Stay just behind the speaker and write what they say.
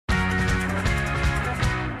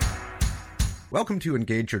Welcome to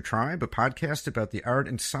Engage Your Tribe, a podcast about the art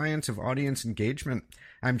and science of audience engagement.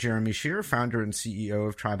 I'm Jeremy Shear, founder and CEO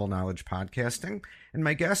of Tribal Knowledge Podcasting, and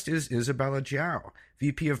my guest is Isabella Jiao,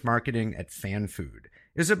 VP of Marketing at FanFood.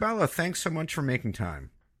 Isabella, thanks so much for making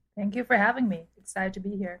time. Thank you for having me. Excited to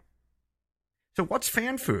be here. So what's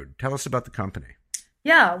FanFood? Tell us about the company.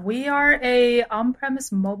 Yeah, we are a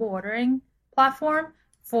on-premise mobile ordering platform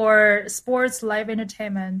for sports, live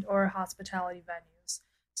entertainment, or hospitality venues.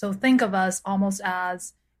 So think of us almost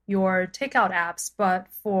as your takeout apps, but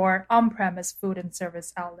for on-premise food and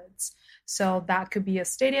service outlets. So that could be a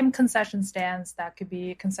stadium concession stands, that could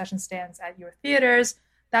be concession stands at your theaters,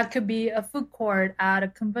 that could be a food court at a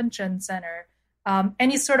convention center.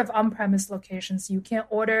 Any sort of on-premise locations you can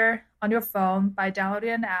order on your phone by downloading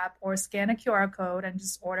an app or scan a QR code and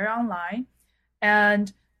just order online.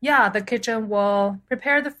 And yeah, the kitchen will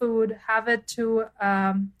prepare the food, have it to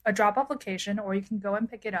a drop-off location, or you can go and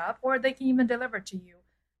pick it up, or they can even deliver to you,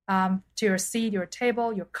 to your seat, your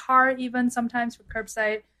table, your car, even sometimes for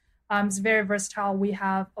curbside. It's very versatile. We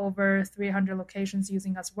have over 300 locations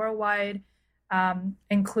using us worldwide,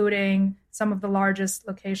 including some of the largest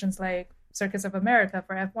locations like Circus of America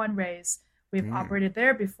for F1 race. We've operated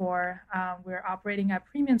there before. We're operating at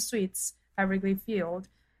Premium Suites at Wrigley Field.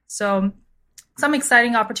 So some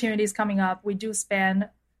exciting opportunities coming up. We do span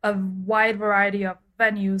a wide variety of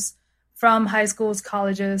venues from high schools,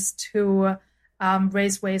 colleges to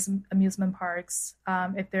raceways, amusement parks.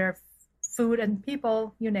 If there are food and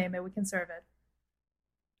people, you name it, we can serve it.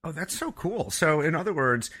 Oh, that's so cool. So in other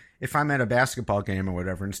words, if I'm at a basketball game or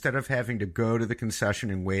whatever, instead of having to go to the concession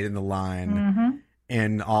and wait in the line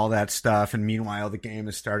and all that stuff, and meanwhile the game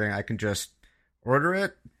is starting, I can just order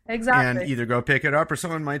it. Exactly. And either go pick it up or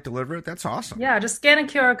someone might deliver it. That's awesome. Yeah, just scan a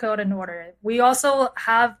QR code and order it. We also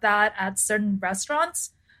have that at certain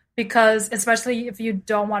restaurants because especially if you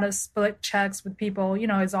don't want to split checks with people,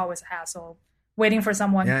 it's always a hassle waiting for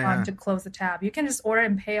someone to close the tab. You can just order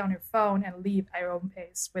and pay on your phone and leave at your own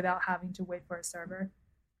pace without having to wait for a server.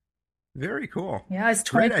 Very cool. Yeah, it's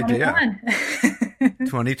 2021. Great idea.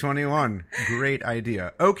 2021. Great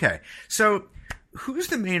idea. Okay, so who's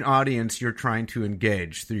the main audience you're trying to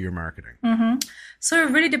engage through your marketing? So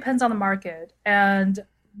it really depends on the market. And,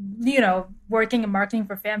 working in marketing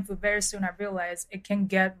for FanFood, very soon I realized it can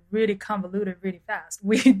get really convoluted really fast.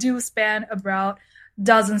 We do span about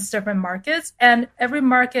dozens of different markets, and every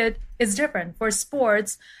market is different. For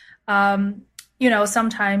sports,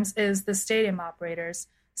 sometimes is the stadium operators,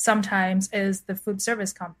 sometimes is the food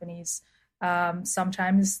service companies,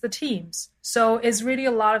 sometimes the teams. So it's really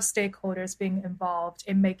a lot of stakeholders being involved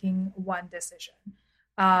in making one decision.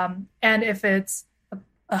 And if it's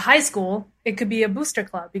a high school, it could be a booster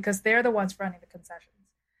club because they're the ones running the concessions.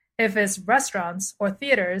 If it's restaurants or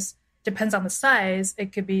theaters, depends on the size,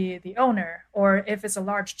 it could be the owner. Or if it's a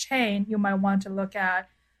large chain, you might want to look at,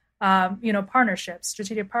 partnerships,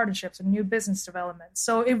 strategic partnerships, and new business development.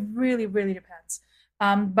 So it really, really depends.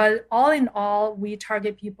 But all in all, we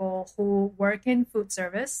target people who work in food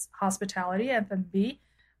service, hospitality, F&B,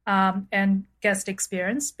 and guest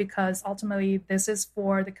experience, because ultimately this is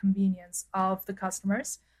for the convenience of the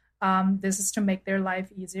customers. This is to make their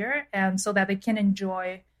life easier and so that they can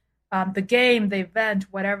enjoy the game, the event,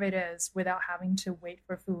 whatever it is, without having to wait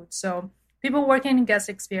for food. So people working in guest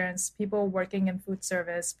experience, people working in food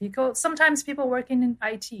service, sometimes people working in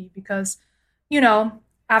IT because,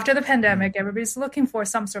 after the pandemic, everybody's looking for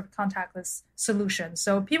some sort of contactless solution.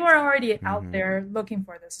 So people are already out there looking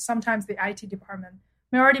for this. Sometimes the IT department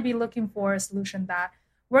may already be looking for a solution that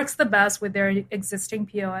works the best with their existing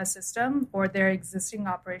POS system or their existing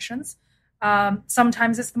operations.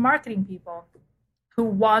 Sometimes it's the marketing people who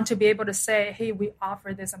want to be able to say, hey, we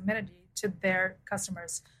offer this amenity to their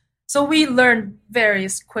customers. So we learned very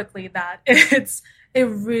quickly that it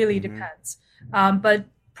really depends. But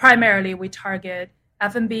primarily we target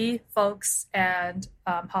F&B folks and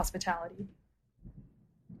hospitality.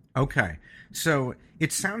 Okay. So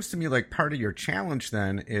it sounds to me like part of your challenge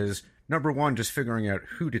then is, number one, just figuring out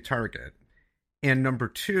who to target. And number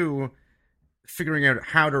two, figuring out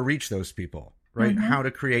how to reach those people, right? How to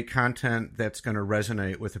create content that's going to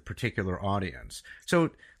resonate with a particular audience. So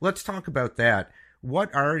let's talk about that.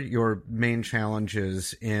 What are your main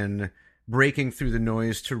challenges in breaking through the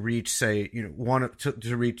noise to reach, say,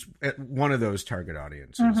 to reach one of those target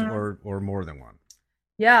audiences or more than one?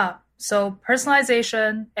 Yeah. So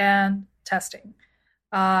personalization and testing.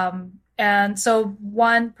 And so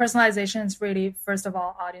one, personalization is really, first of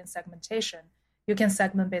all, audience segmentation. You can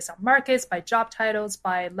segment based on markets, by job titles,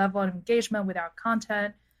 by level of engagement with our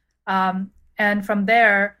content. And from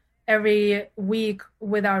there, every week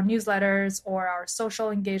with our newsletters or our social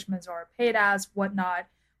engagements or paid ads, whatnot,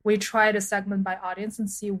 we try to segment by audience and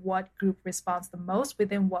see what group responds the most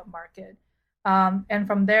within what market. And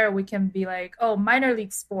from there, we can be like, oh, minor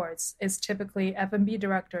league sports is typically F&B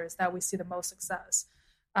directors that we see the most success.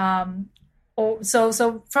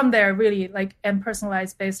 So from there, really like and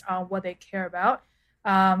personalized based on what they care about.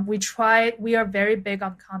 We are very big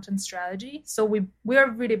on content strategy. So we are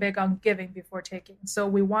really big on giving before taking. So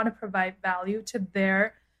we want to provide value to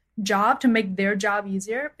their job to make their job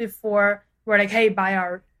easier before we're like, hey, buy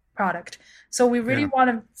our product. So we really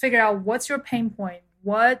want to figure out what's your pain point,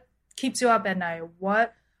 what keeps you up at night,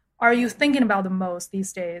 what are you thinking about the most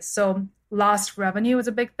these days. So lost revenue is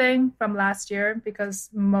a big thing from last year because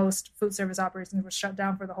most food service operations were shut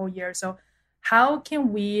down for the whole year. So how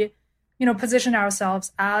can we, position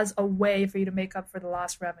ourselves as a way for you to make up for the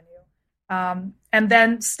lost revenue? And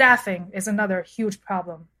then staffing is another huge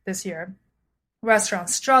problem this year.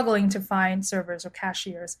 Restaurants struggling to find servers or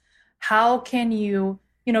cashiers. How can you,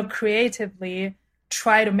 creatively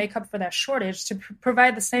try to make up for that shortage to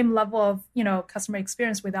provide the same level of, customer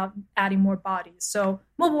experience without adding more bodies? So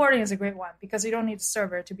mobile ordering is a great one because you don't need a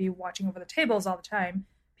server to be watching over the tables all the time.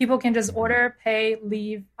 People can just order, pay,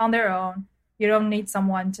 leave on their own. You don't need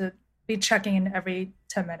someone to be checking in every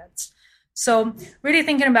 10 minutes. So really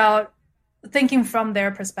thinking from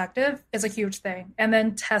their perspective is a huge thing. And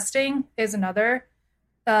then testing is another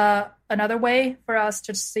way for us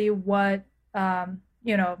to see what,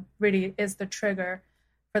 really is the trigger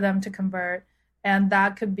for them to convert. And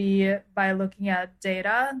that could be by looking at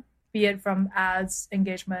data, be it from ads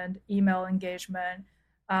engagement, email engagement,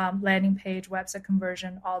 landing page, website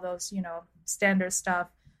conversion, all those, standard stuff.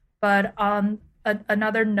 But on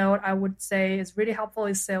another note I would say is really helpful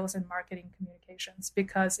is sales and marketing communications,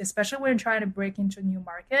 because especially when you're trying to break into a new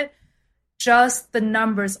market, just the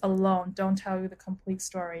numbers alone don't tell you the complete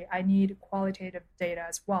story. I need qualitative data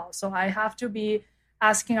as well. So I have to be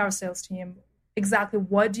asking our sales team exactly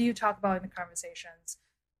what do you talk about in the conversations?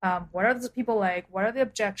 What are those people like? What are the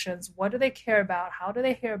objections? What do they care about? How do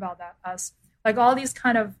they hear about us? Like all these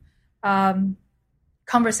kind of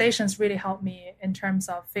conversations really help me in terms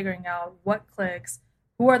of figuring out what clicks,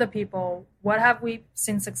 who are the people, what have we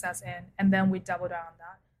seen success in, and then we double down on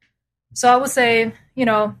that. So I would say,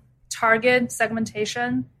 target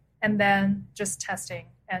segmentation and then just testing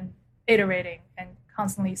and iterating and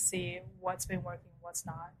constantly see what's been working, what's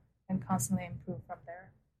not, and constantly improve from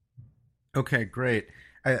there. Okay, great.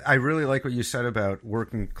 I really like what you said about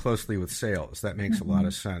working closely with sales. That makes a lot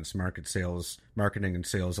of sense. Marketing and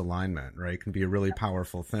sales alignment, right, can be a really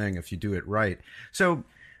powerful thing if you do it right. So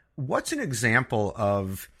what's an example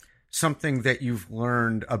of something that you've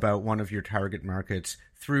learned about one of your target markets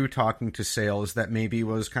through talking to sales that maybe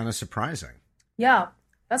was kind of surprising? Yeah,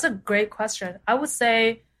 that's a great question. I would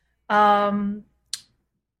say probably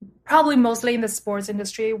mostly in the sports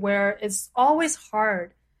industry where it's always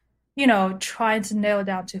hard trying to nail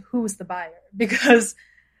down to who's the buyer because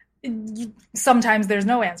sometimes there's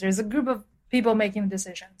no answer. It's a group of people making the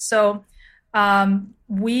decision. So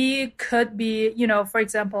we could be, for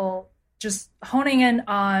example, just honing in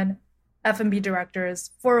on F&B directors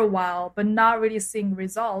for a while, but not really seeing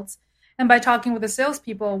results. And by talking with the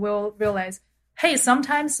salespeople, we'll realize, hey,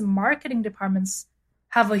 sometimes marketing departments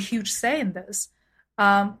have a huge say in this.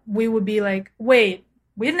 We would be like, wait,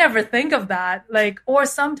 we never think of that. Or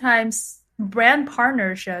sometimes brand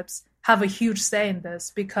partnerships have a huge say in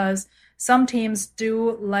this because some teams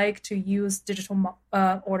do like to use digital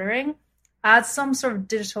ordering as some sort of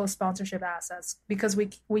digital sponsorship assets because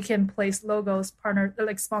we can place logos,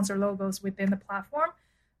 sponsor logos within the platform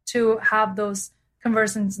to have those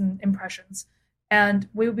conversions and impressions. And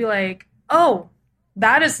we would be like, oh,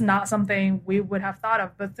 that is not something we would have thought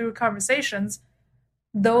of. But through conversations,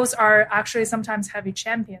 those are actually sometimes heavy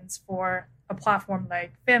champions for a platform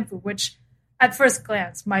like FanFood, which at first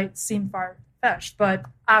glance might seem far-fetched, but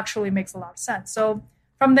actually makes a lot of sense. So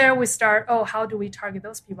from there, we start, how do we target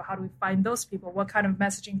those people? How do we find those people? What kind of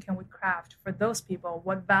messaging can we craft for those people?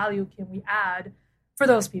 What value can we add for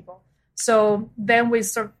those people? So then we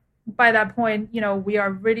sort of, by that point, we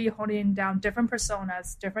are really honing down different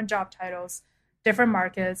personas, different job titles, different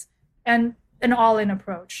markets, and an all-in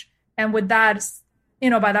approach. And with that,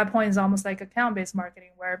 by that point, it's almost like account-based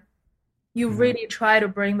marketing where you really try to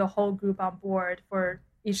bring the whole group on board for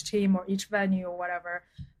each team or each venue or whatever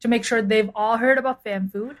to make sure they've all heard about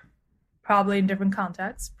FanFood, probably in different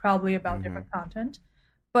contexts, probably about different content.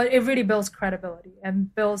 But it really builds credibility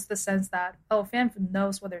and builds the sense that, FanFood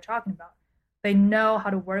knows what they're talking about. They know how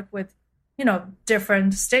to work with,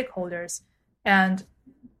 different stakeholders. And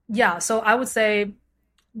yeah, so I would say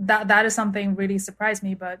that is something really surprised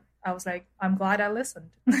me, but I was like, I'm glad I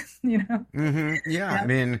listened. you know? Yeah, Yeah. I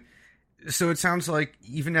mean, so it sounds like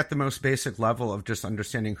even at the most basic level of just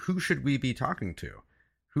understanding who should we be talking to,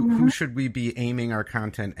 who Mhm. should we be aiming our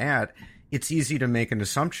content at, it's easy to make an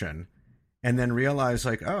assumption and then realize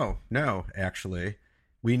like, oh no, actually,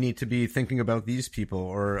 we need to be thinking about these people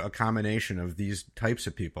or a combination of these types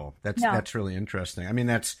of people. Yeah, That's really interesting. I mean,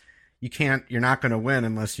 that's you're not going to win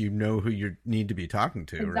unless you know who you need to be talking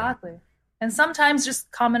to, right? exactly. And sometimes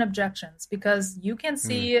just common objections because you can Mm,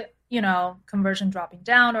 see, conversion dropping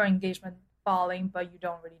down or engagement falling, but you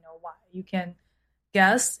don't really know why. You can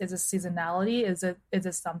guess, is it seasonality? Is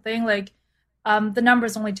it something like the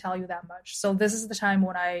numbers only tell you that much. So this is the time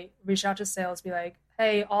when I reach out to sales, be like,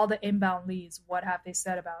 hey, all the inbound leads, what have they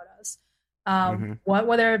said about us? hmm What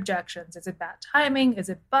were their objections? Is it bad timing? Is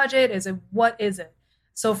it budget? Is it what is it?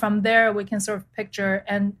 So from there we can sort of picture,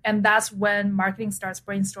 and that's when marketing starts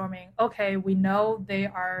brainstorming. Okay, we know they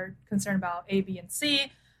are concerned about A, B, and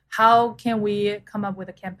C. How can we come up with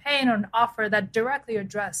a campaign or an offer that directly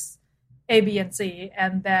address A, B, and C,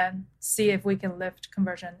 and then see if we can lift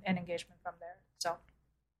conversion and engagement from there. So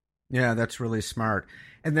Yeah, that's really smart.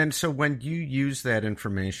 And then, so when you use that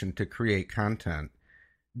information to create content,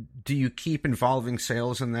 do you keep involving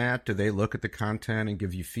sales in that? Do they look at the content and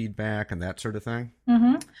give you feedback and that sort of thing?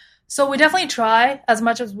 mm-hmm. So we definitely try as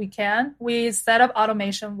much as we can. We set up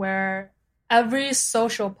automation where every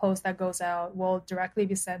social post that goes out will directly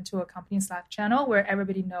be sent to a company Slack channel where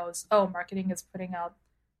everybody knows, oh, marketing is putting out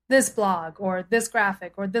this blog or this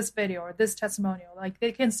graphic or this video or this testimonial. Like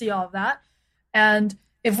they can see all of that. And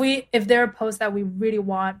if there are posts that we really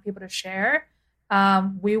want people to share,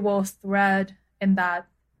 we will thread in that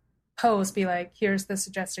post, be like, here's the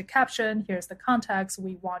suggested caption, here's the context.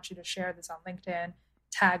 We want you to share this on LinkedIn,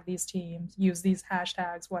 tag these teams, use these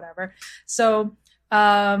hashtags, whatever. So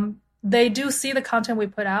they do see the content we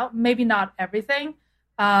put out, maybe not everything,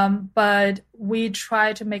 but we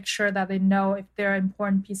try to make sure that they know if there are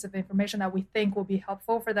important pieces of information that we think will be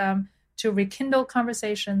helpful for them to rekindle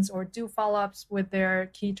conversations or do follow-ups with their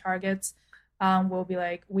key targets. We'll be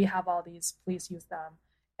like, we have all these, please use them.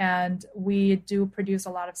 And we do produce a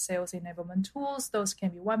lot of sales enablement tools. Those can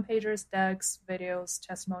be one-pagers, decks, videos,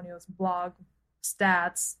 testimonials, blog,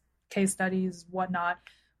 stats, case studies, whatnot.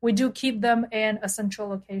 We do keep them in a central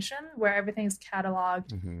location where everything is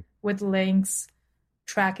cataloged hmm with links,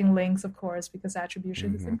 tracking links, of course, because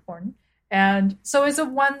attribution is hmm important. And so it's a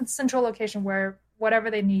one central location where whatever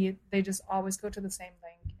they need, they just always go to the same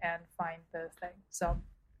link and find the thing. So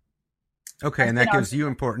Okay, that's and been that our gives you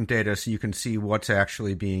important data so you can see what's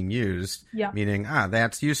actually being used, yeah. meaning,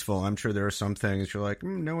 that's useful. I'm sure there are some things you're like,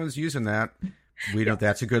 no one's using that. We Yeah. don't,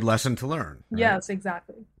 that's a good lesson to learn, right? Yes,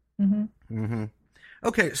 exactly. Mm-hmm. hmm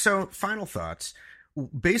Okay, so final thoughts.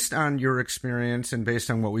 Based on your experience and based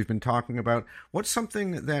on what we've been talking about, what's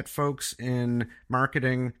something that folks in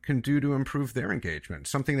marketing can do to improve their engagement?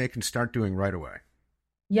 Something they can start doing right away?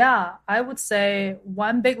 Yeah, I would say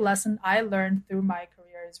one big lesson I learned through my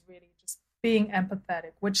career is really just being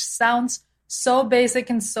empathetic, which sounds so basic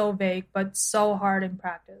and so vague, but so hard in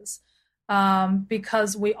practice.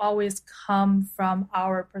 Because we always come from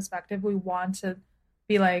our perspective. We want to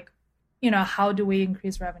be like, how do we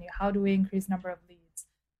increase revenue? How do we increase number of leads?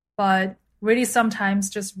 But really sometimes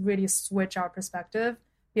just really switch our perspective.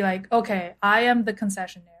 Be like, okay, I am the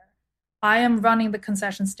concessionaire. I am running the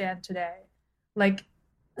concession stand today. Like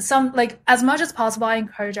as much as possible, I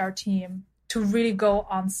encourage our team to really go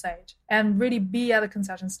on site and really be at the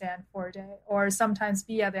concession stand for a day, or sometimes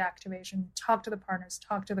be at the activation, talk to the partners,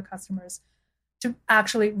 talk to the customers, to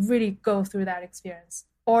actually really go through that experience,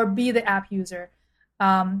 or be the app user,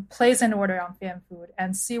 place an order on FanFood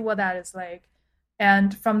and see what that is like.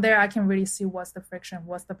 And from there, I can really see what's the friction,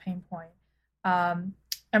 what's the pain point,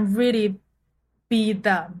 and really be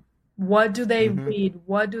them. What do they hmm read?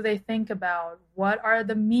 What do they think about? What are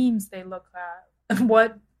the memes they look at?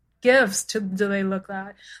 What gifts do they look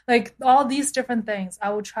at? Like all these different things. I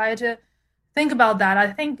will try to think about that.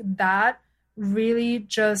 I think that really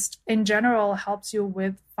just in general helps you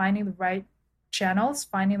with finding the right channels,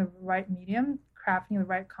 finding the right medium, crafting the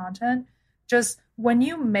right content. Just when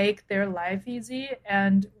you make their life easy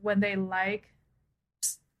and when they like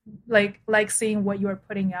seeing what you are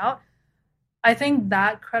putting out, I think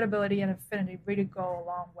that credibility and affinity really go a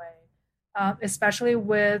long way, especially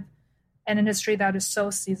with an industry that is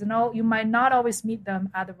so seasonal. You might not always meet them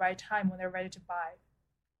at the right time when they're ready to buy,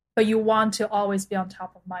 but you want to always be on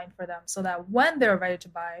top of mind for them so that when they're ready to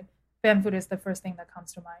buy, FanFood is the first thing that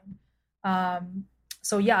comes to mind.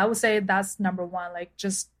 So yeah, I would say that's number one. Like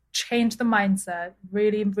just change the mindset,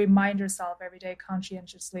 really remind yourself every day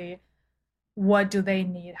conscientiously, what do they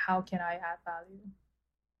need? How can I add value?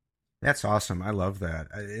 That's awesome. I love that.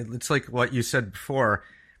 It's like what you said before.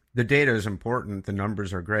 The data is important. The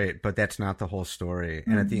numbers are great, but that's not the whole story.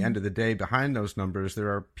 And at the end of the day, behind those numbers, there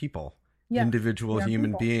are people, individual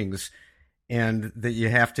human beings, and that you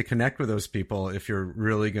have to connect with those people if you're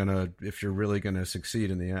really gonna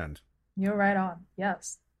succeed in the end. You're right on.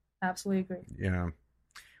 Yes, absolutely agree. Yeah.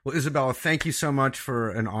 Well, Isabella, thank you so much for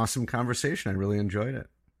an awesome conversation. I really enjoyed it.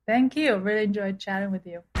 Thank you. Really enjoyed chatting with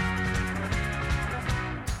you.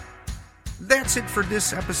 That's it for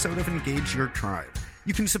this episode of Engage Your Tribe.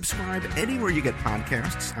 You can subscribe anywhere you get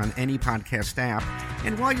podcasts on any podcast app.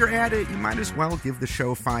 And while you're at it, you might as well give the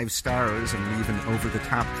show 5 stars and leave an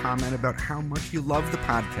over-the-top comment about how much you love the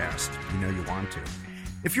podcast. You know you want to.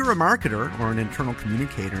 If you're a marketer or an internal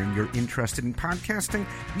communicator and you're interested in podcasting,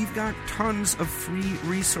 we've got tons of free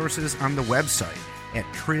resources on the website at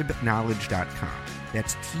tribknowledge.com.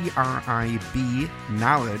 That's TRIB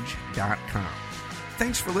knowledge.com.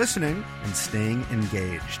 Thanks for listening and staying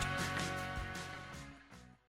engaged.